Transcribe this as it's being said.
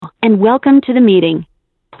and welcome to the meeting.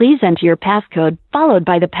 Please enter your passcode followed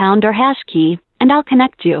by the pound or hash key, and I'll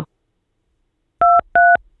connect you.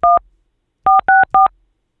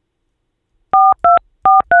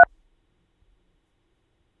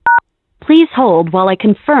 Please hold while I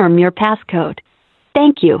confirm your passcode.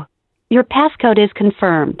 Thank you. Your passcode is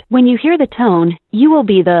confirmed. When you hear the tone, you will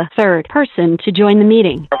be the third person to join the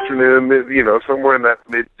meeting. Afternoon, somewhere in that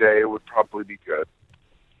midday would probably be good.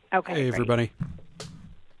 Okay. Hey, everybody.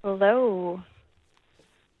 Hello.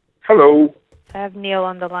 Hello. I have Neil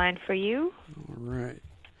on the line for you. All right.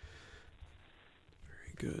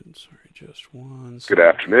 Very good. Sorry, just one second. Good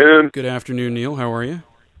afternoon. Good afternoon, Neil. How are you?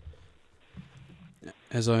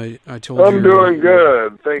 As I told you, I'm doing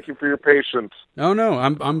good. Thank you for your patience. Oh no,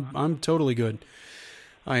 I'm totally good.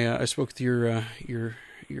 I spoke with your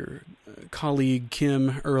colleague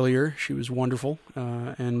Kim earlier. She was wonderful,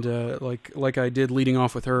 and like I did leading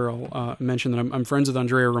off with her, I'll mention that I'm friends with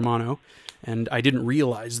Andrea Romano, and I didn't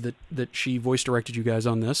realize that she voice directed you guys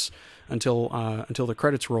on this until the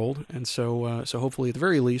credits rolled, and so hopefully at the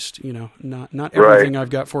very least, not everything I've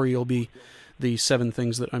got for you will be the 7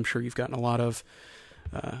 things that I'm sure you've gotten a lot of.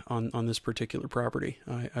 On this particular property,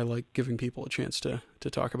 I like giving people a chance to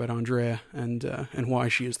talk about Andrea and why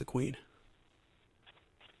she is the queen.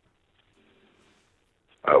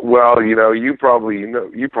 Well, you probably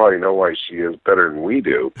know why she is better than we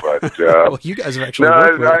do, but well, you guys have actually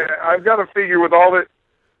worked with her. I've got to figure with all that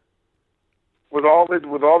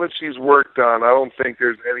she's worked on, I don't think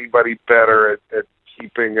there's anybody better at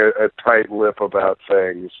keeping a tight lip about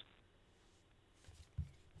things.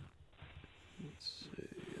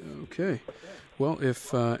 Okay. Well,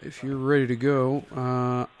 if you're ready to go,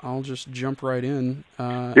 I'll just jump right in.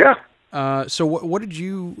 Yeah. So what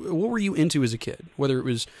were you into as a kid? Whether it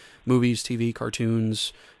was movies, TV,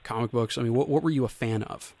 cartoons, comic books. I mean, what were you a fan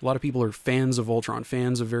of? A lot of people are fans of Voltron,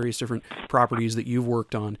 fans of various different properties that you've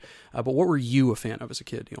worked on. But what were you a fan of as a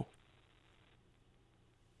kid, Neil?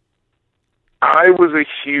 I was a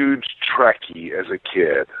huge Trekkie as a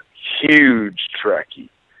kid. Huge Trekkie.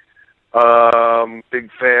 Big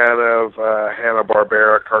fan of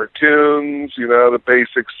Hanna-Barbera cartoons, the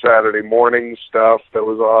basic Saturday morning stuff that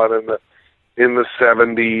was on in the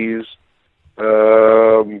 70s.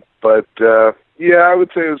 But I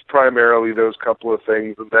would say it was primarily those couple of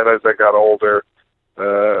things. And then as I got older,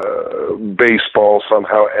 baseball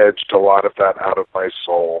somehow edged a lot of that out of my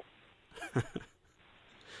soul.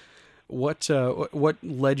 What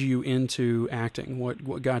led you into acting?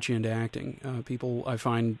 What got you into acting? People, I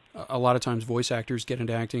find a lot of times voice actors get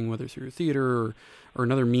into acting, whether through theater or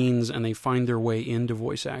another means, and they find their way into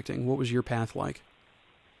voice acting. What was your path like?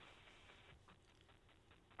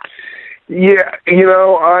 Yeah,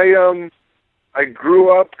 I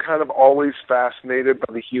grew up kind of always fascinated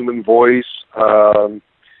by the human voice.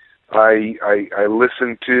 I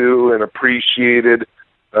listened to and appreciated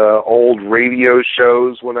old radio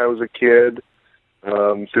shows when I was a kid,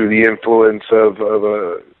 through the influence of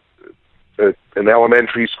an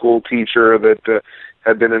elementary school teacher that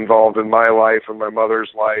had been involved in my life and my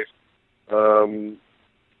mother's life. And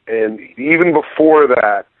even before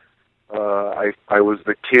that, I was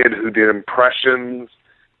the kid who did impressions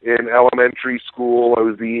in elementary school. I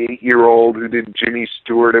was the 8-year-old who did Jimmy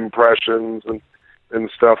Stewart impressions and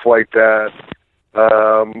stuff like that.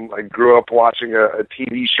 I grew up watching a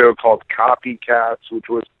TV show called Copycats, which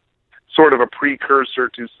was sort of a precursor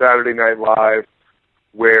to Saturday Night Live,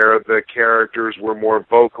 where the characters were more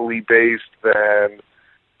vocally based than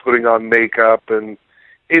putting on makeup and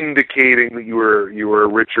indicating that you were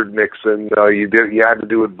Richard Nixon. You had to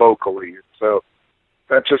do it vocally. So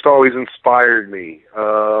that just always inspired me.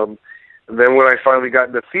 And then when I finally got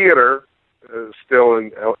into theater, still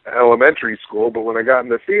in elementary school, but when I got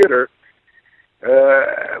into theater,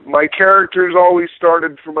 my characters always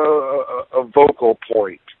started from a vocal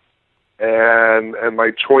point, and my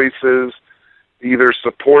choices either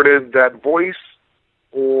supported that voice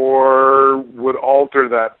or would alter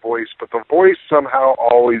that voice, but the voice somehow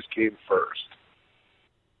always came first.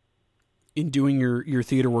 In doing your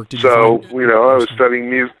theater work, did I was studying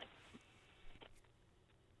music.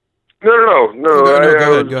 No. I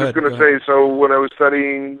was just going to say, so when I was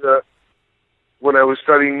studying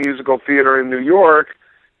musical theater in New York,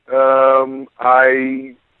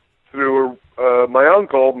 I, through my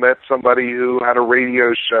uncle, met somebody who had a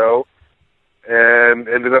radio show and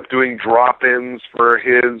ended up doing drop-ins for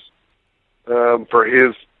his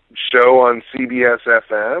show on CBS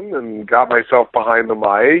FM, and got myself behind the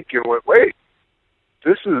mic and went, wait,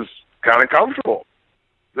 this is kind of comfortable.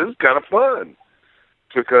 This is kind of fun.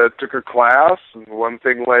 Took a class, and one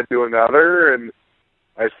thing led to another, and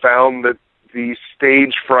I found that the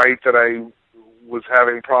stage fright that I was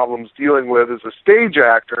having problems dealing with as a stage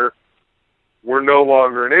actor were no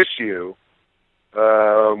longer an issue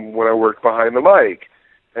when I worked behind the mic.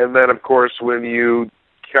 And then, of course, when you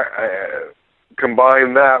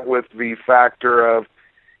combine that with the factor of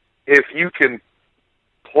if you can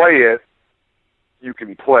play it, you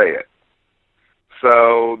can play it.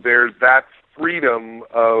 So there's that freedom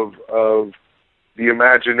of the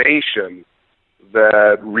imagination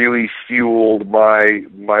that really fueled my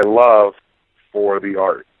love for the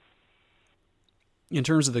art. In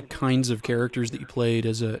terms of the kinds of characters that you played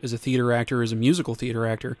as a theater actor, as a musical theater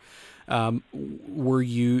actor,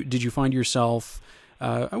 did you find yourself,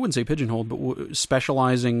 I wouldn't say pigeonholed, but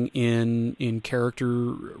specializing in character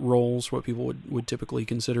roles, what people would typically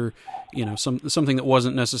consider, something that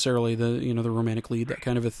wasn't necessarily the romantic lead, that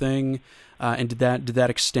kind of a thing, and did that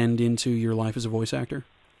extend into your life as a voice actor?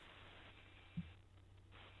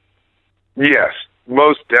 Yes,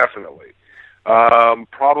 most definitely.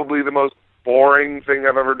 Probably the most boring thing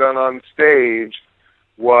I've ever done on stage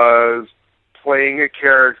was playing a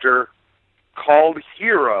character called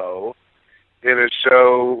Hero in a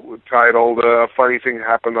show titled A Funny Thing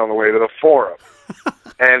Happened on the Way to the Forum.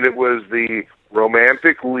 And it was the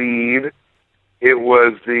romantic lead, it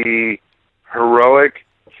was the heroic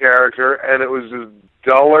character, and it was just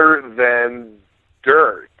duller than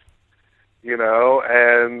dirt,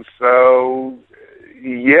 and so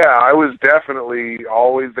yeah, I was definitely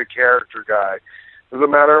always the character guy. As a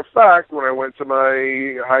matter of fact, when I went to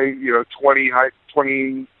my 20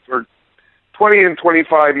 and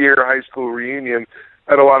 25 year high school reunion,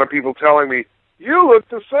 I had a lot of people telling me, "You look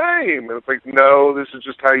the same." And it's like, no, this is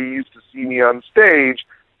just how you used to see me on stage.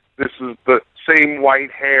 This is the same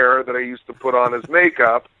white hair that I used to put on as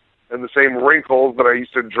makeup, and the same wrinkles that I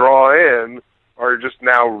used to draw in are just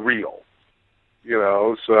now real.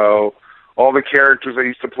 So all the characters I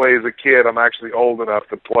used to play as a kid, I'm actually old enough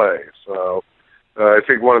to play. So I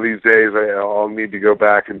think one of these days I'll need to go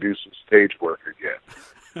back and do some stage work again.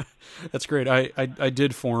 That's great. I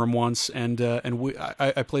did Forum once, and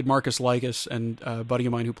I played Marcus Lycus, and a buddy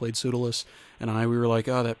of mine who played Pseudolus, and we were like,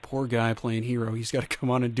 oh, that poor guy playing Hero, he's got to come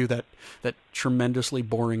on and do that tremendously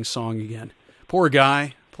boring song again. Poor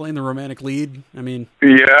guy playing the romantic lead. I mean,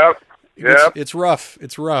 yep. It's rough.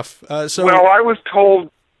 It's rough. Well, I was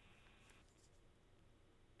told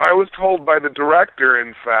by the director,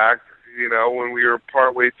 in fact, when we were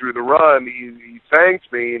partway through the run, he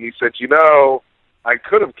thanked me and he said, I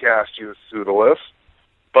could have cast you as Pseudolus,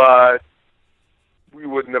 but we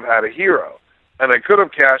wouldn't have had a Hero. And I could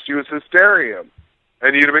have cast you as Hysterium,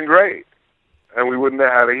 and you'd have been great, and we wouldn't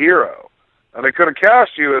have had a Hero. And I could have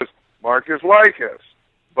cast you as Marcus Lycus,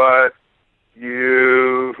 but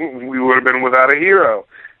we would have been without a Hero.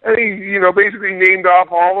 And he, basically named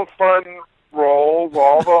off all the fun roles,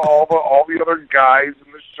 all the other guys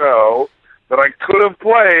in the show that I could have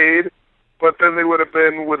played, but then they would have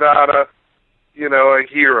been without a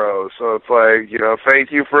Hero. So it's like,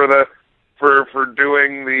 thank you for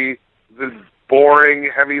doing the boring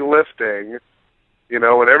heavy lifting,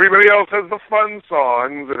 when everybody else has the fun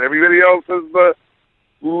songs and everybody else has the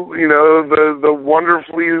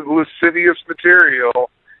wonderfully lascivious material.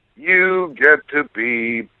 You get to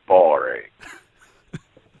be boring.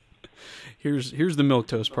 Here's the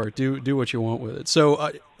milquetoast part. Do what you want with it.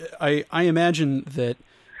 So I imagine that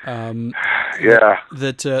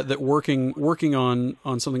that working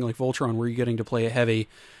on something like Voltron, where you're getting to play a heavy,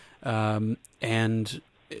 and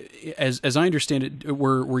as I understand it,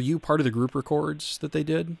 were you part of the group records that they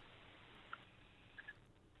did?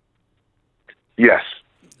 Yes.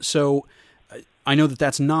 So I know that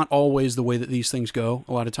that's not always the way that these things go.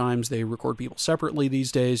 A lot of times they record people separately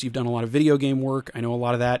these days. You've done a lot of video game work. I know a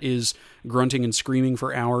lot of that is grunting and screaming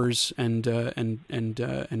for hours and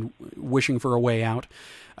wishing for a way out.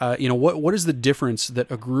 What is the difference that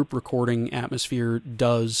a group recording atmosphere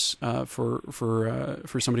does for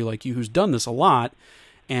somebody like you who's done this a lot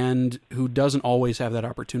and who doesn't always have that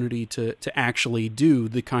opportunity to actually do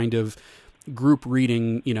the kind of group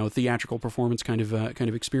reading, theatrical performance kind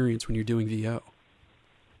of experience when you're doing VO?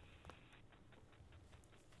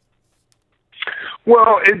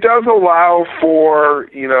 Well, it does allow for,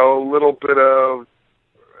 a little bit of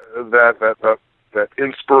that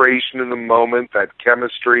inspiration in the moment, that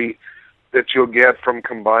chemistry that you'll get from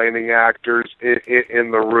combining actors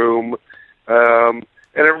in the room. And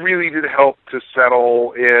it really did help to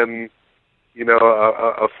settle in,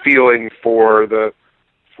 a feeling for the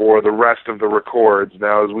rest of the records.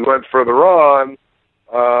 Now, as we went further on,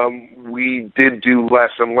 we did do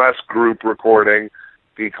less and less group recording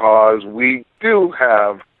because we do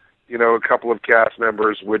have, a couple of cast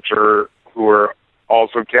members which are who were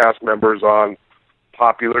also cast members on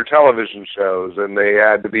popular television shows, and they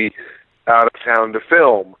had to be out of town to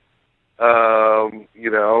film.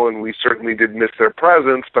 And we certainly did miss their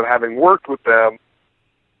presence, but having worked with them,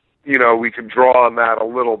 we could draw on that a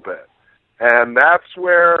little bit. And that's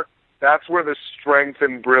where the strength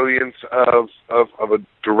and brilliance of a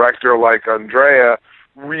director like Andrea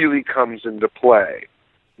really comes into play.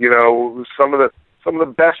 Some of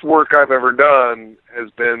the best work I've ever done has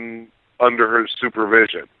been under her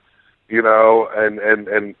supervision,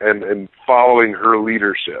 and following her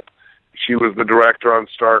leadership. She was the director on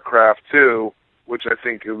StarCraft 2, which I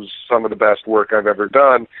think was some of the best work I've ever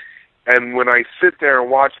done. And when I sit there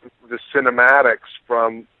and watch the cinematics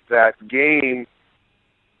from that game,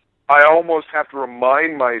 I almost have to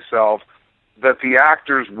remind myself that the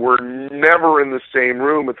actors were never in the same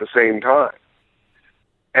room at the same time.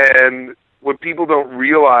 And what people don't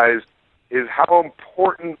realize is how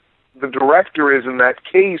important the director is in that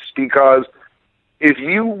case, because if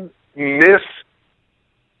you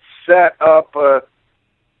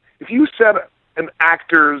if you set an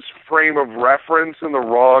actor's frame of reference in the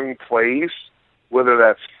wrong place, whether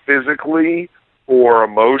that's physically or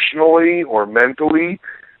emotionally or mentally,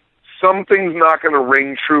 something's not going to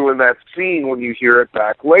ring true in that scene when you hear it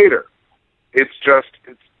back later. It's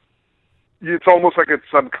almost like it's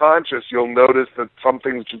subconscious. You'll notice that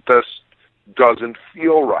something just doesn't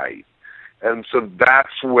feel right. And so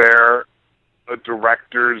that's where a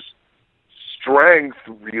director's strength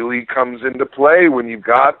really comes into play, when you've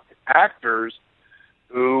got actors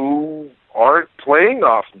who aren't playing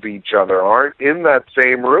off of each other, aren't in that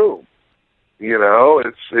same room.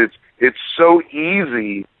 It's so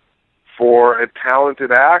easy for a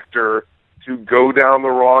talented actor to go down the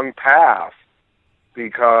wrong path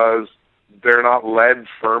because they're not led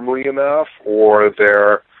firmly enough, or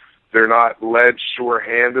they're not led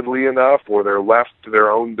sure-handedly enough, or they're left to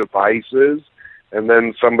their own devices, and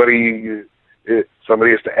then somebody has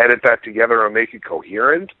to edit that together and make it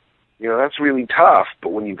coherent. That's really tough. But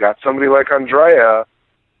when you've got somebody like Andrea,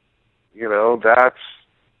 that's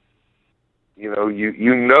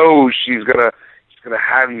she's gonna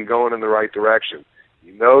have you going in the right direction.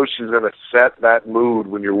 She's gonna set that mood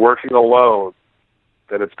when you're working alone,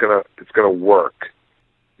 that it's gonna work.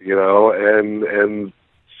 And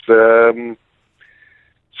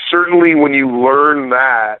certainly when you learn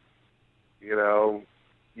that, you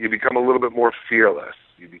become a little bit more fearless.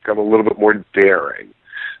 You become a little bit more daring.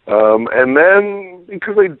 And then,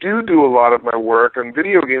 because I do a lot of my work on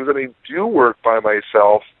video games, and I do work by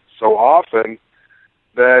myself so often,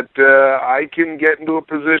 that I can get into a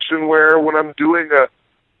position where when I'm doing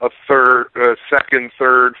a second,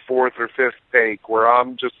 third, fourth, or fifth take, where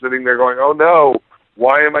I'm just sitting there going, oh no,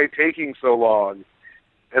 why am I taking so long?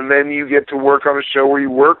 And then you get to work on a show where you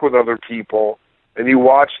work with other people, and you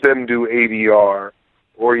watch them do ADR,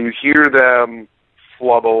 or you hear them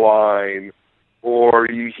flub a line, or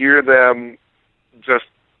you hear them just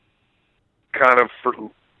kind of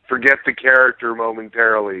forget the character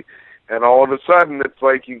momentarily. And all of a sudden, it's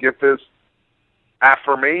like you get this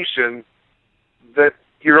affirmation that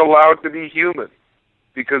you're allowed to be human,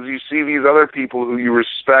 because you see these other people who you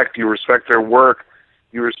respect their work,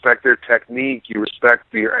 you respect their technique, you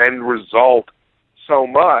respect their end result so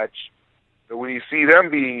much that when you see them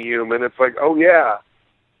being human, it's like, oh yeah,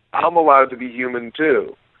 I'm allowed to be human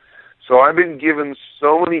too. So I've been given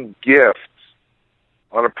so many gifts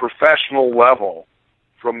on a professional level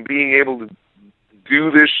from being able to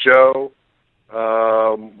do this show,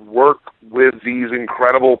 work with these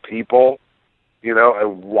incredible people,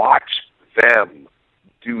 and watch them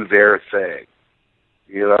do their thing.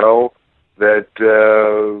 That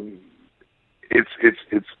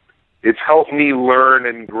it's helped me learn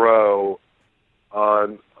and grow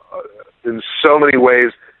on in so many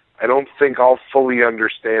ways. I don't think I'll fully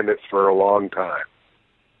understand it for a long time.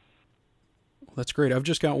 Well, that's great. I've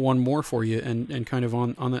just got one more for you, and kind of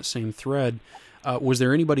on that same thread. Was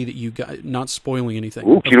there anybody that you got, not spoiling anything,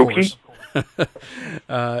 of course,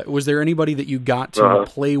 was there anybody that you got to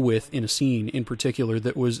play with in a scene in particular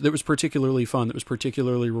that was particularly fun, that was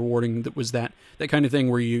particularly rewarding, that was that kind of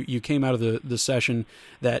thing where you came out of the session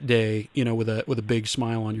that day, with a big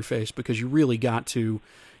smile on your face, because you really got to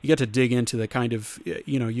dig into the kind of,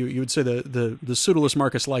 you would say the pseudolus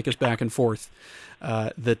Marcus Licus back and forth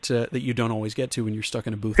that you don't always get to when you're stuck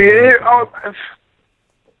in a booth.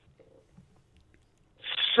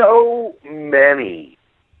 So many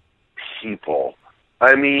people.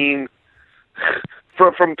 I mean,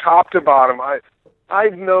 from top to bottom,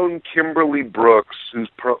 I've known Kimberly Brooks, who's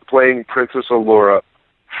playing Princess Allura,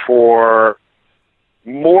 for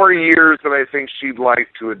more years than I think she'd like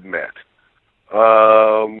to admit.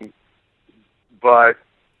 But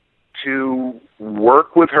to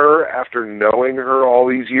work with her after knowing her all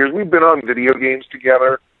these years, we've been on video games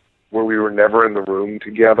together where we were never in the room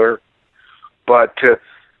together, but to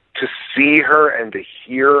see her and to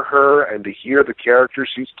hear her and to hear the character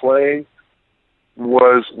she's playing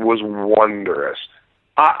was wondrous.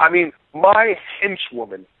 I mean, my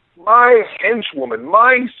henchwoman, my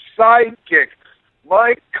sidekick,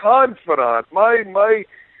 my confidant, my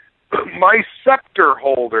scepter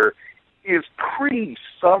holder is Cree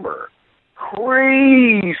Summer.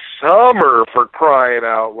 Cree Summer, for crying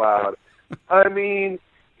out loud. I mean,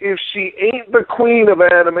 if she ain't the queen of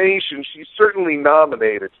animation, she's certainly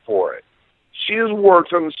nominated for it. She has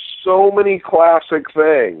worked on so many classic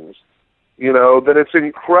things, you know, that it's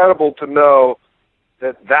incredible to know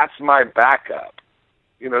that that's my backup.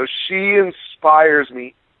 You know, she inspires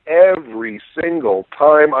me every single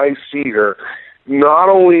time I see her. Not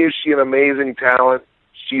only is she an amazing talent,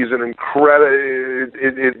 she's an incredible...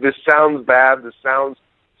 This sounds bad, this sounds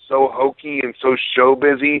so hokey and so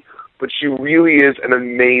show-busy, but she really is an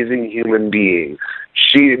amazing human being.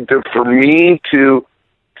 For me to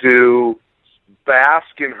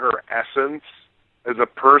bask in her essence as a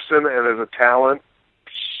person and as a talent,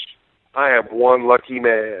 I am one lucky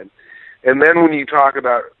man. And then when you talk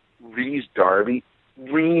about Rhys Darby,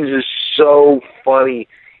 Rhys is so funny.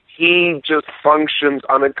 He just functions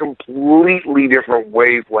on a completely different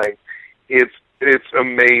wavelength. It's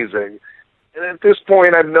amazing. And at this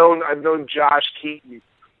point, I've known Josh Keaton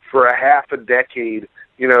for a half a decade,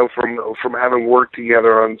 you know, from having worked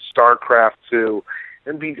together on StarCraft 2.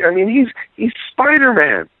 And he's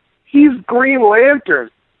Spider-Man, he's Green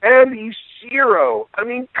Lantern, and he's Zero. I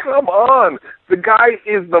mean, come on, the guy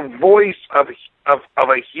is the voice of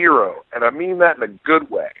a hero, and I mean that in a good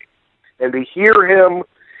way. And to hear him,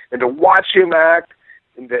 and to watch him act,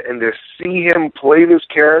 and to see him play this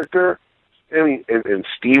character, I mean, and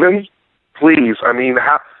Steven, please, I mean,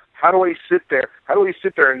 how do I sit there? How do I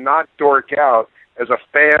sit there and not dork out as a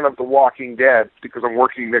fan of The Walking Dead because I'm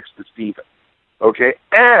working next to Steven? Okay,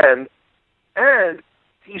 and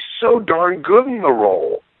he's so darn good in the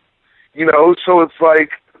role, you know. So it's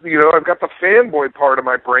like, you know, I've got the fanboy part of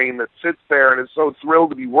my brain that sits there and is so thrilled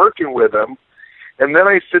to be working with him, and then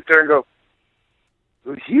I sit there and go,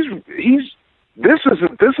 This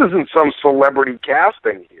isn't some celebrity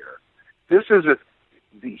casting here. This isn't.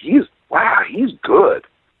 He's good.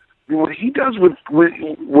 I mean, what he does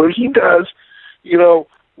what he does, you know,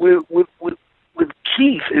 with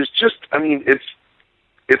Keith is just. I mean,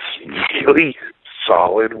 it's really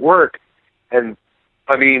solid work, and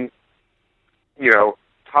I mean, you know,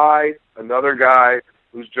 Ty, another guy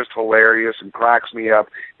who's just hilarious and cracks me up,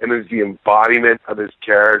 and is the embodiment of his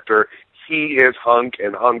character. He is Hunk,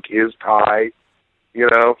 and Hunk is Ty, you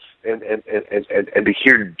know, and to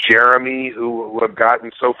hear Jeremy, who I've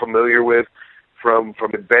gotten so familiar with from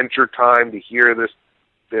Adventure Time, to hear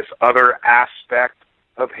this other aspect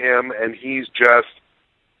of him, and he's just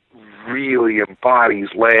really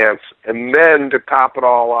embodies Lance. And then to top it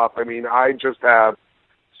all up, I mean, I just have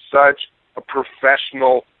such a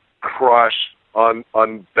professional crush on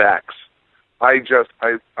Bex. I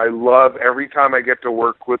love every time I get to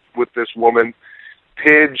work with this woman.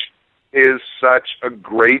 Pidge is such a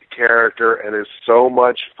great character and is so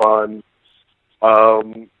much fun.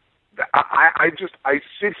 I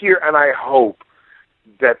sit here and I hope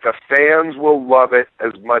that the fans will love it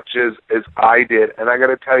as much as I did. And I got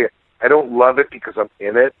to tell you, I don't love it because I'm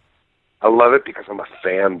in it. I love it because I'm a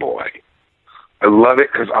fanboy. I love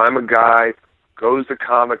it because I'm a guy who goes to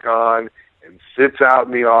Comic-Con and sits out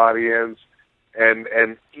in the audience and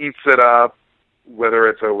eats it up, whether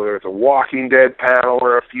it's a Walking Dead panel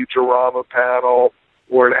or a Futurama panel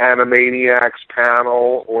or an Animaniacs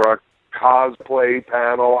panel or a cosplay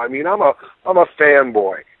panel. I mean, I'm a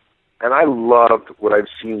fanboy, and I loved what I've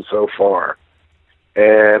seen so far,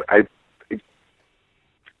 and I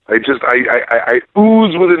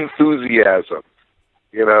ooze with enthusiasm,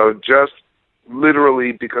 you know, just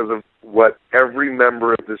literally because of what every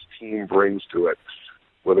member of this team brings to it,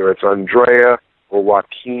 whether it's Andrea or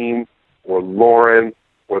Joaquin or Lauren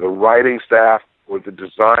or the writing staff or the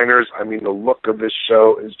designers. I mean, the look of this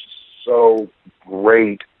show is just so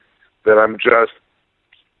great that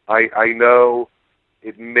I know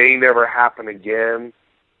it may never happen again,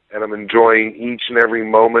 and I'm enjoying each and every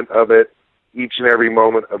moment of it, each and every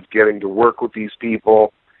moment of getting to work with these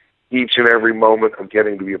people, each and every moment of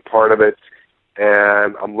getting to be a part of it,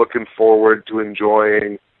 and I'm looking forward to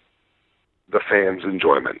enjoying the fans'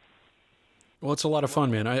 enjoyment. Well, it's a lot of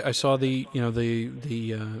fun, man. I saw the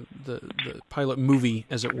pilot movie,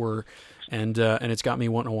 as it were, and it's got me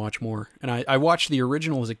wanting to watch more. And I watched the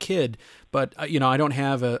original as a kid, but I don't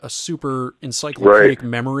have a super encyclopedic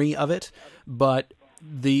memory of it. But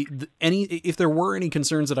if there were any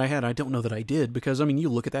concerns that I had, I don't know that I did, because you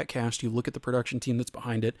look at that cast, you look at the production team that's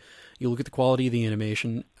behind it, you look at the quality of the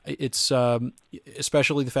animation. It's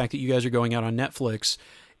especially the fact that you guys are going out on Netflix.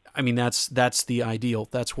 That's the ideal.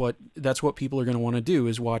 That's what people are going to want to do,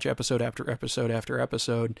 is watch episode after episode after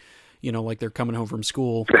episode, like they're coming home from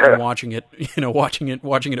school and watching it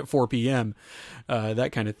at 4 p.m.,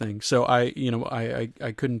 that kind of thing. So I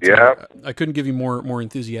couldn't give you more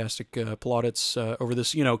enthusiastic plaudits over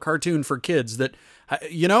this, cartoon for kids that,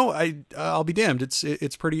 I'll be damned.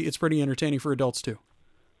 It's pretty entertaining for adults too.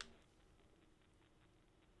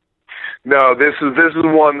 No, this is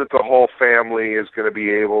one that the whole family is going to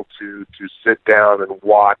be able to sit down and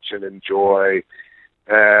watch and enjoy.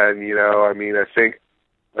 And I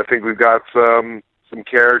think we've got some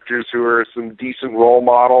characters who are some decent role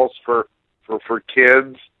models for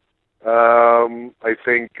kids. I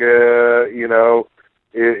think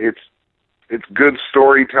it's good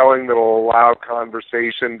storytelling that will allow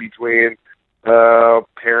conversation between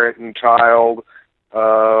parent and child,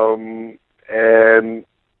 and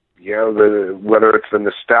whether it's the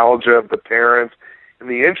nostalgia of the parents. And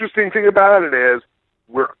the interesting thing about it is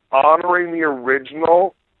we're honoring the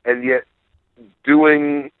original and yet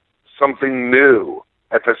doing something new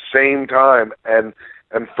at the same time. And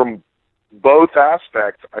from both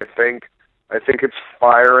aspects, I think it's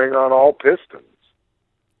firing on all pistons.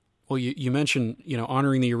 Well, you mentioned,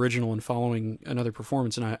 honoring the original and following another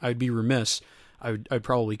performance, and I'd be remiss. I'd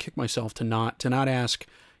probably kick myself to not ask,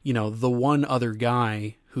 the one other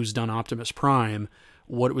guy who's done Optimus Prime,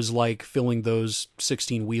 what it was like filling those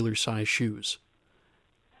 16-wheeler size shoes.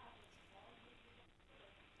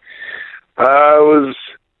 It was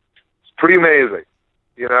pretty amazing,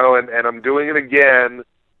 and I'm doing it again,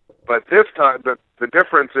 but this time, the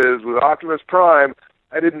difference is with Optimus Prime,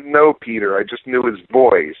 I didn't know Peter, I just knew his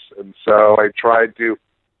voice, and so I tried to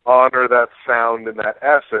honor that sound and that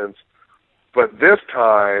essence, but this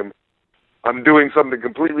time, I'm doing something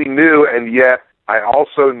completely new, and yet I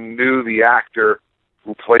also knew the actor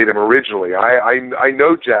who played him originally. I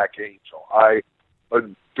know Jack Angel. I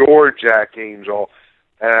adore Jack Angel,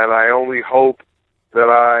 and I only hope that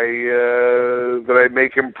I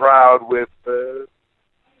make him proud with the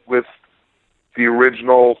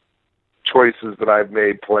original choices that I've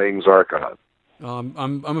made playing Zarkon.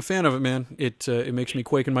 I'm a fan of it, man. It makes me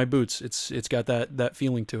quake in my boots. It's got that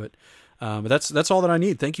feeling to it. But that's all that I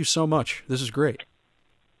need. Thank you so much. This is great.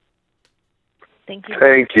 Thank you.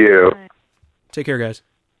 Thank you. Take care, guys.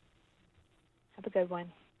 Have a good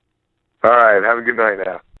one. All right. Have a good night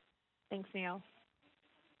now. Thanks, Neil.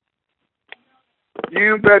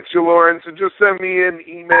 You betcha, Lauren. So just send me an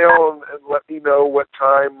email and let me know what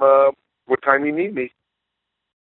time you need me.